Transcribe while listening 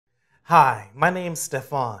Hi, my name's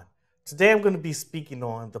Stefan. Today I'm going to be speaking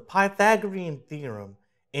on the Pythagorean Theorem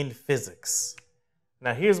in physics.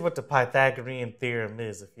 Now here's what the Pythagorean Theorem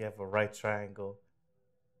is. If you have a right triangle,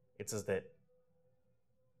 it says that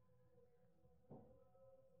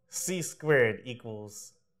c squared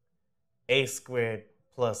equals a squared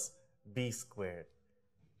plus b squared.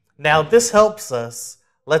 Now this helps us.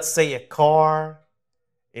 Let's say a car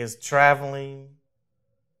is traveling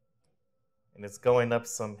and it's going up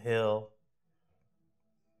some hill.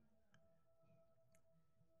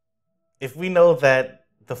 If we know that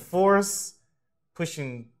the force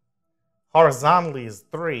pushing horizontally is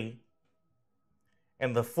 3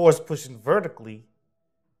 and the force pushing vertically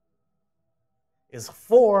is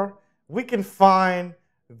 4, we can find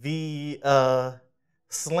the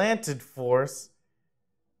slanted force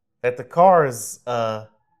that the car is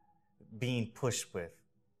being pushed with.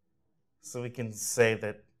 So we can say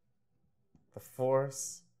that the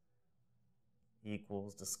force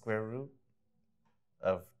equals the square root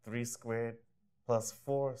of 3 squared plus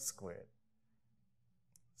 4 squared.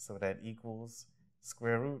 So that equals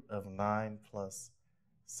square root of 9 plus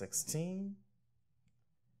 16,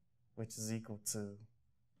 which is equal to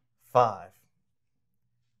 5.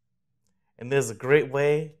 And there's a great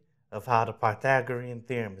way of how the Pythagorean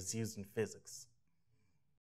theorem is used in physics.